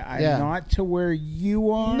I'm not to where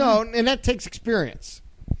you are. No, and that takes experience,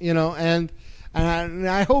 and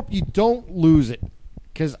I hope you don't lose it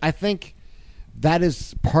because I think that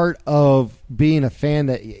is part of being a fan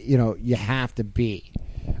that you have to be.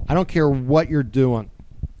 I don't care what you're doing,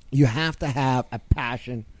 you have to have a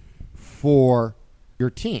passion for your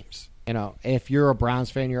teams. If you're a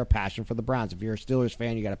Browns fan, you have a passion for the Browns. If you're a Steelers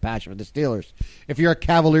fan, you got a passion for the Steelers. If you're a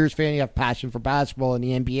Cavaliers fan, you have passion for basketball and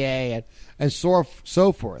the NBA and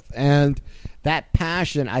so forth. And that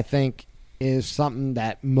passion, I think, is something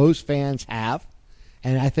that most fans have.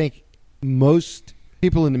 And I think most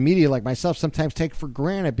people in the media, like myself, sometimes take for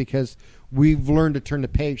granted because we've learned to turn the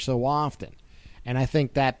page so often. And I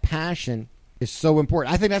think that passion is so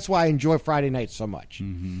important. I think that's why I enjoy Friday nights so much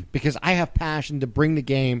because I have passion to bring the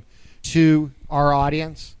game to our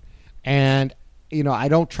audience, and I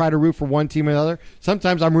don't try to root for one team or another.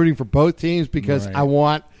 Sometimes I'm rooting for both teams because I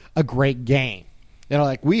want a great game.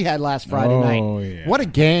 Like we had last Friday night. Yeah. What a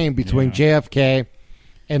game between JFK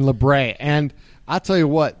and LeBray. And I'll tell you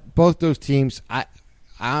what, both those teams,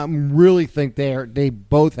 I really think they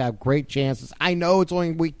both have great chances. I know it's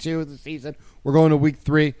only week 2 of the season. We're going to week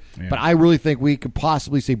 3, but I really think we could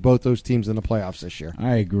possibly see both those teams in the playoffs this year.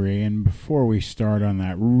 I agree. And before we start on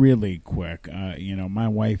that, really quick, my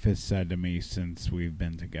wife has said to me since we've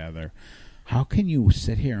been together, how can you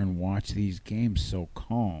sit here and watch these games so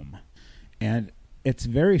calm? And it's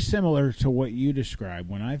very similar to what you described.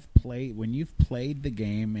 When you've played the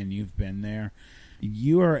game and you've been there,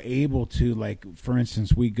 you are able to, like, for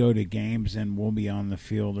instance, we go to games and we'll be on the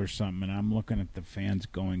field or something, and I'm looking at the fans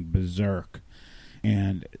going berserk,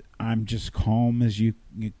 and I'm just calm as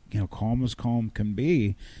calm as calm can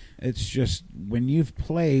be. It's just when you've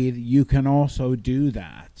played, you can also do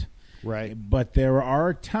that. Right. But there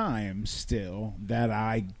are times still that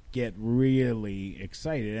I get really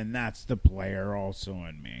excited, and that's the player also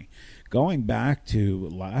in me. Going back to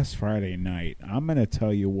last Friday night, I'm going to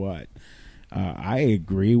tell you what. I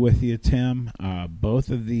agree with you, Tim. Both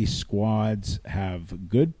of these squads have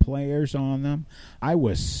good players on them. I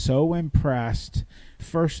was so impressed,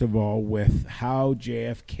 first of all, with how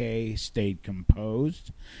JFK stayed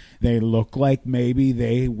composed. They looked like maybe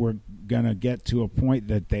they were going to get to a point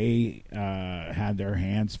that they had their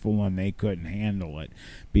hands full and they couldn't handle it,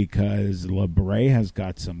 because LeBray has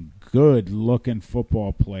got some good-looking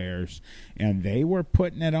football players, and they were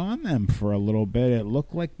putting it on them for a little bit. It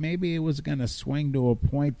looked like maybe it was going to swing to a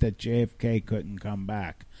point that JFK couldn't come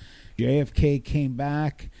back. JFK came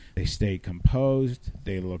back. They stayed composed.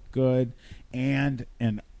 They looked good. And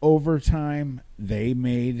in overtime, they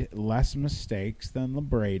made less mistakes than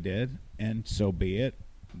LeBray did, and so be it.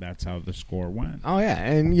 That's how the score went. Oh, yeah.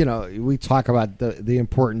 And, we talk about the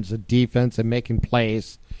importance of defense and making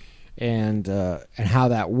plays and how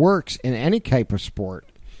that works in any type of sport,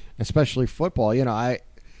 especially football. I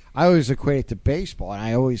always equate it to baseball, and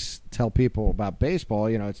I always tell people about baseball,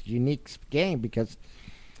 it's a unique game because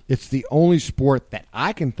it's the only sport that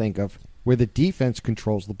I can think of where the defense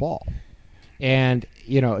controls the ball. And,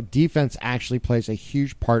 defense actually plays a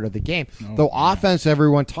huge part of the game. Offense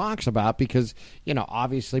everyone talks about because,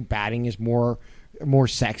 obviously batting is more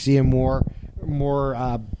sexy and more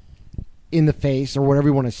in the face or whatever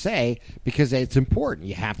you want to say because it's important.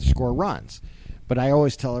 You have to score runs. But I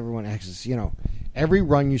always tell everyone, every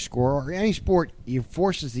run you score or any sport, it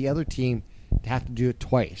forces the other team to have to do it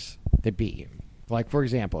twice to beat you. Like, for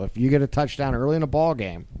example, if you get a touchdown early in a ball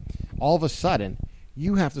game, all of a sudden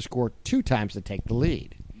you have to score 2 times to take the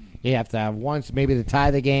lead. You have to have once maybe to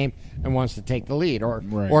tie the game and once to take the lead or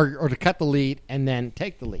to cut the lead and then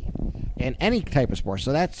take the lead in any type of sport.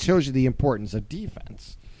 So that shows you the importance of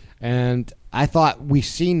defense. And I thought we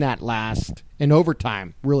seen that last in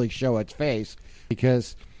overtime really show its face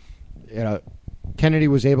because Kennedy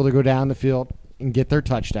was able to go down the field and get their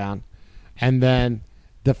touchdown. And then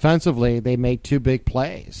defensively they made 2 big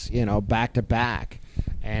plays, back to back.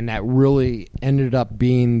 And that really ended up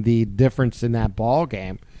being the difference in that ball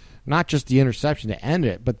game. Not just the interception to end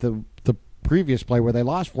it, but the previous play where they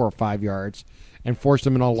lost 4 or 5 yards and forced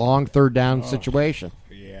them in a long third down situation.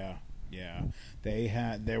 Yeah.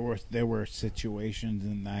 There were situations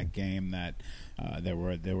in that game that there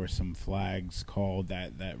were some flags called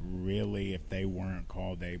that really, if they weren't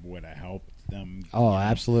called, they would have helped them. Oh,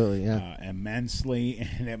 absolutely, yeah, immensely,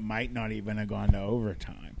 and it might not even have gone to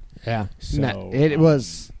overtime. Yeah, so it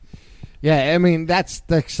was. Yeah, I mean that's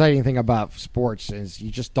the exciting thing about sports is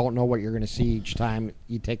you just don't know what you're going to see each time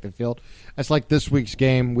you take the field. It's like this week's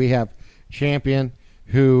game. We have Champion,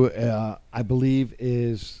 who I believe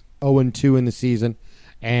is 0-2 in the season,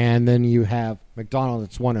 and then you have McDonald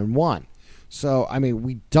that's 1-1. So I mean,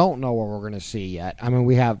 we don't know what we're going to see yet. I mean,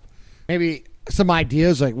 we have maybe some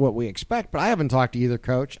ideas like what we expect, but I haven't talked to either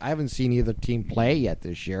coach. I haven't seen either team play yet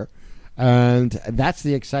this year. And that's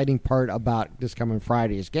the exciting part about this coming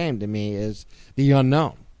Friday's game to me is the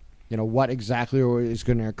unknown. What exactly is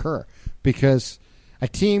going to occur. Because a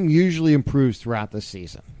team usually improves throughout the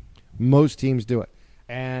season. Most teams do it.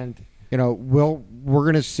 And, we're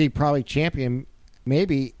going to see probably Champion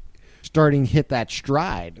maybe starting to hit that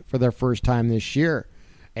stride for their first time this year.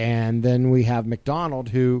 And then we have McDonald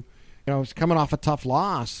who, is coming off a tough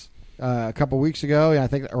loss. A couple weeks ago, I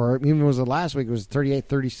think, or even was it last week, it was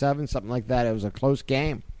 38-37, something like that. It was a close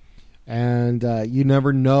game. And you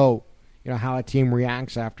never know, how a team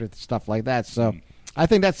reacts after stuff like that. So I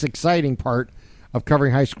think that's the exciting part of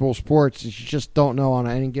covering high school sports is you just don't know on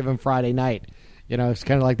any given Friday night. It's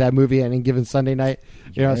kind of like that movie, Any Given Sunday Night.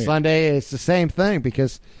 Right. Sunday, it's the same thing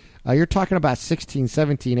because you're talking about 16,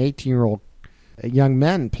 17, 18-year-old young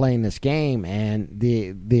men playing this game and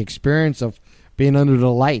the experience of being under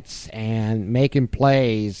the lights and making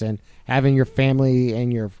plays and having your family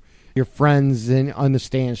and your your friends on the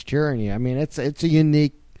stands cheering you. I mean, it's a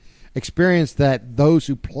unique experience that those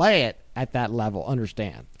who play it at that level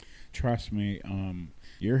understand. Trust me,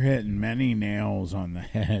 you're hitting many nails on the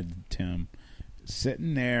head, Tim.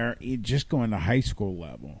 Sitting there, just going to high school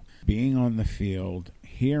level, being on the field,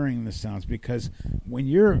 hearing the sounds, because when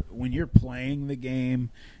you're playing the game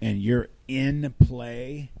and you're in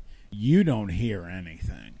play, you don't hear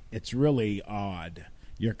anything. It's really odd.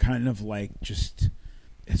 You're kind of like just,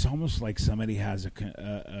 it's almost like somebody has a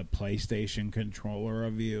PlayStation controller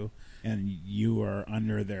of you and you are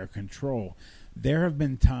under their control. There have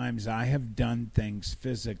been times I have done things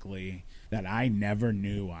physically that I never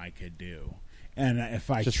knew I could do. And if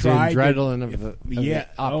I just tried, the adrenaline of the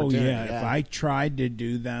opportunity. If I tried to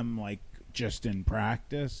do them like just in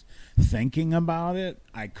practice, thinking about it,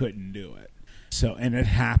 I couldn't do it. So, and it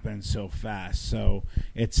happened so fast. So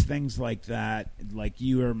it's things like that, like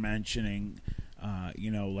you were mentioning.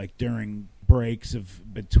 Like during breaks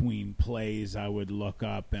of between plays, I would look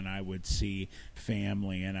up and I would see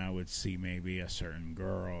family, and I would see maybe a certain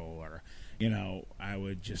girl, or I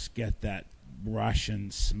would just get that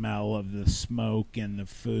Russian smell of the smoke and the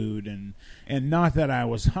food, and not that I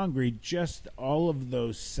was hungry, just all of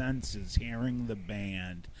those senses, hearing the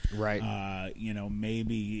band, right?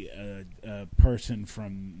 Maybe a person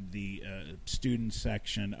from the student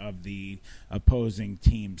section of the opposing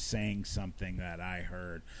team saying something that I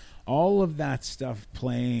heard. All of that stuff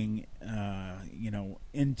playing,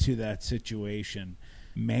 into that situation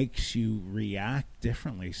makes you react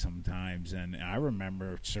differently sometimes. And I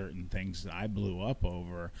remember certain things that I blew up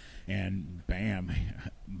over, and bam,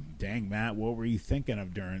 dang, Matt, what were you thinking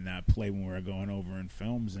of during that play when we were going over in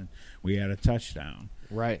films and we had a touchdown?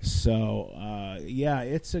 Right. So,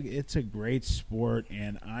 it's a great sport,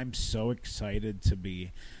 and I'm so excited to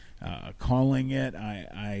be calling it.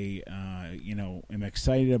 I am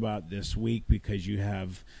excited about this week because you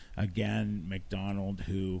have, again, McDonald,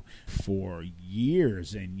 who for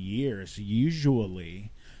years and years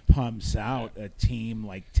usually pumps out a team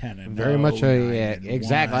like 10-0. Very much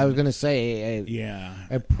exactly. I was going to say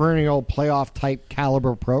a perennial playoff type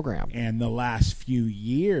caliber program. And the last few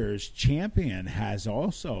years, Champion has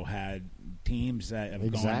also had teams that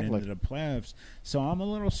have gone into the playoffs. So I'm a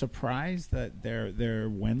little surprised that they're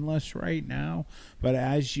winless right now. But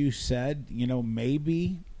as you said,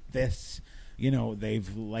 maybe this,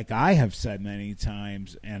 they've, like I have said many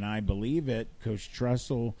times, and I believe it, Coach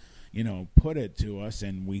Tressel, put it to us,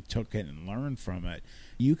 and we took it and learned from it.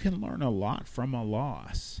 You can learn a lot from a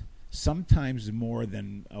loss, sometimes more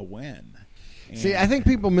than a win. See, I think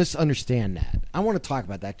people misunderstand that. I want to talk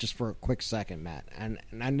about that just for a quick second, Matt. And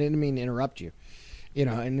I didn't mean to interrupt you.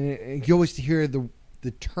 And you always hear the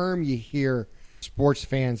term you hear sports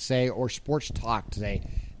fans say or sports talk say,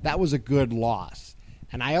 that was a good loss.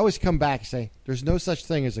 And I always come back and say, there's no such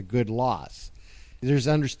thing as a good loss. There's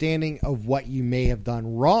understanding of what you may have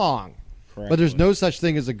done wrong. Correctly. But there's no such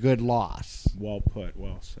thing as a good loss. Well put,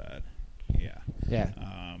 well said. Yeah. Yeah.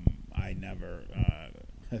 I never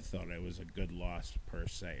thought it was a good loss per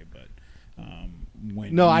se, but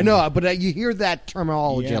I know, but you hear that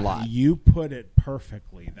terminology a lot. You put it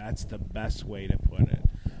perfectly. That's the best way to put it.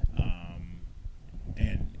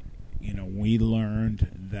 We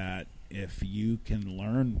learned that if you can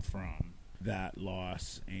learn from that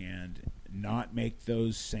loss and not make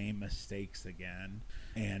those same mistakes again,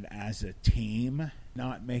 and as a team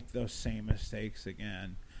not make those same mistakes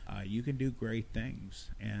again, you can do great things.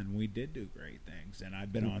 And we did do great things, and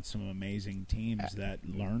I've been on some amazing teams that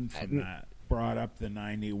learned from that. Brought up the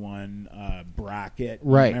 91 bracket.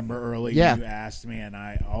 Right. Remember early you asked me, and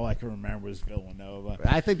all I can remember was Villanova.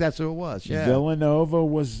 I think that's who it was, yeah. Villanova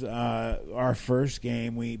was our first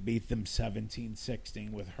game. We beat them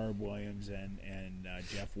 17-16 with Herb Williams and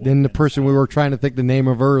Jeff Woodman. Then the person we were trying to think the name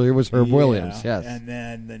of earlier was Herb Williams, yes. And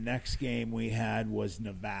then the next game we had was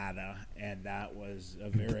Nevada, and that was a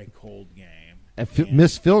very cold game.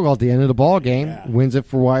 Missed field goal at the end of the ball game, wins it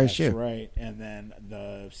for YSU. That's right. And then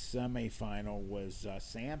the semifinal was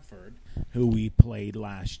Sanford, who we played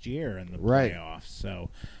last year in the playoffs. So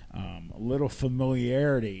a little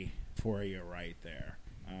familiarity for you right there.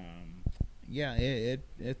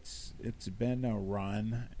 It's been a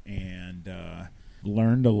run, and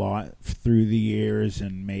learned a lot through the years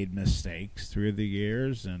and made mistakes through the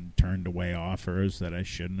years and turned away offers that I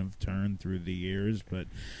shouldn't have turned through the years, but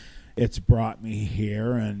it's brought me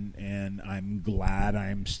here, and I'm glad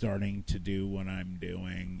I'm starting to do what I'm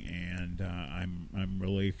doing, and I'm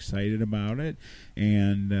really excited about it,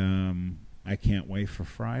 and I can't wait for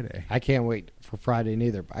Friday. I can't wait for Friday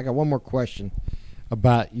neither. I got one more question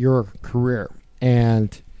about your career,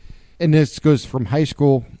 and this goes from high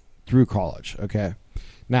school through college. Okay,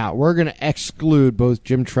 now we're going to exclude both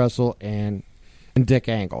Jim Tressel and Dick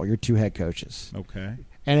Angle, your two head coaches. Okay.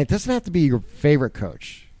 And it doesn't have to be your favorite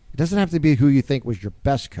coach. It doesn't have to be who you think was your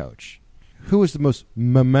best coach. Who was the most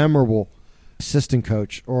memorable assistant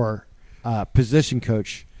coach or position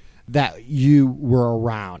coach that you were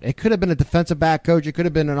around? It could have been a defensive back coach. It could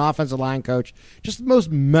have been an offensive line coach. Just the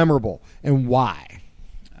most memorable, and why?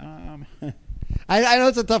 I know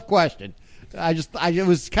it's a tough question. It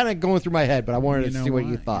was kind of going through my head, but I wanted to see what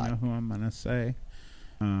you thought. You know who I'm going to say?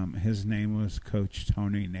 His name was Coach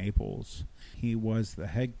Tony Naples. He was the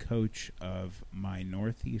head coach of my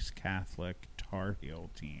Northeast Catholic Tar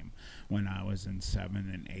Heel team when I was in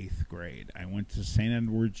 7th and 8th grade. I went to St.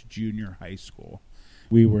 Edward's Junior High School.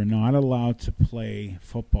 We were not allowed to play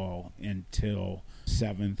football until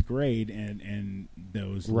 7th grade in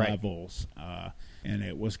those levels. And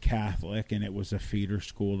it was Catholic, and it was a feeder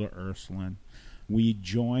school to Ursuline. We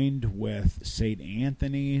joined with St.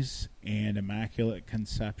 Anthony's and Immaculate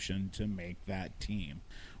Conception to make that team.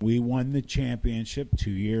 We won the championship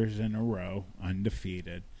 2 years in a row,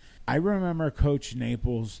 undefeated. I remember Coach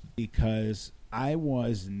Naples because I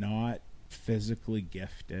was not physically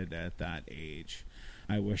gifted at that age.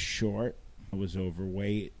 I was short. I was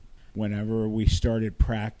overweight. Whenever we started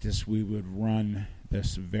practice, we would run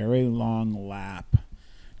this very long lap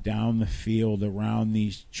down the field around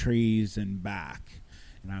these trees and back.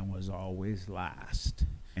 And I was always last.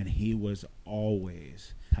 And he was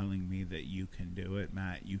always telling me that you can do it,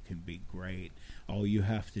 Matt. You can be great. All you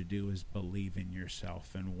have to do is believe in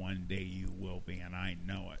yourself, and one day you will be, and I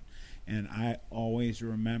know it. And I always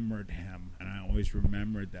remembered him, and I always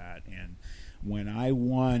remembered that. And when I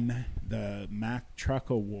won the Mack Truck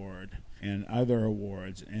Award and other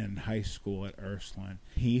awards in high school at Ursuline,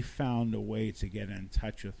 he found a way to get in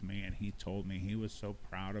touch with me, and he told me he was so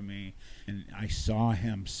proud of me. And I saw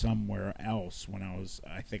him somewhere else when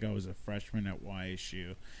I think I was a freshman at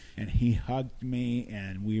YSU, and he hugged me,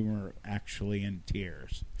 and we were actually in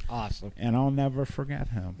tears. Awesome. And I'll never forget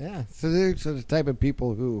him. Yeah, so they're the type of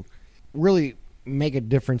people who really make a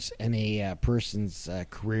difference in a person's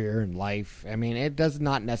career and life. I mean, it does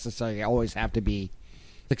not necessarily always have to be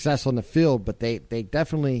successful in the field, but they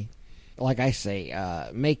definitely, like I say,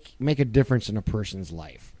 make a difference in a person's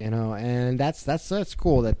life, and that's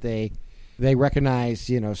cool that they recognize,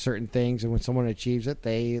 certain things, and when someone achieves it,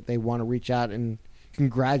 they want to reach out and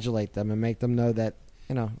congratulate them and make them know that,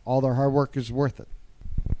 all their hard work is worth it.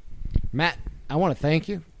 Matt, I want to thank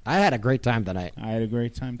you. I had a great time tonight. I had a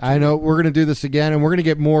great time too. I know we're going to do this again, and we're going to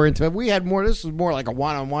get more into it. We had more. This is more like a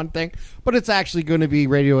one-on-one thing, but it's actually going to be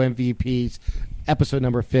Radio MVP's episode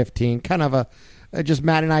number 15. Kind of just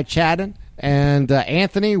Matt and I chatting. And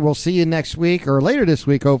Anthony, we'll see you next week or later this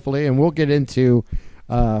week, hopefully, and we'll get into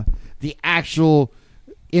the actual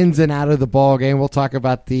ins and out of the ball game. We'll talk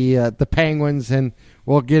about the Penguins, and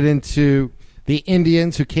we'll get into the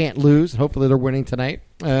Indians who can't lose. Hopefully, they're winning tonight,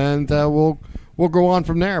 and we'll go on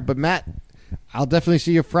from there. But Matt, I'll definitely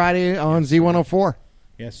see you Friday on Z104.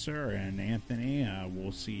 Yes, sir. And Anthony,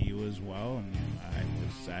 we'll see you as well. And I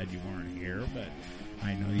was sad you weren't here, but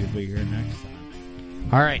I know you'll be here next time.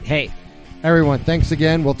 All right. Hey, everyone, thanks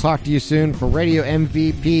again. We'll talk to you soon. For Radio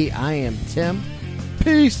MVP, I am Tim.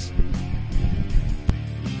 Peace.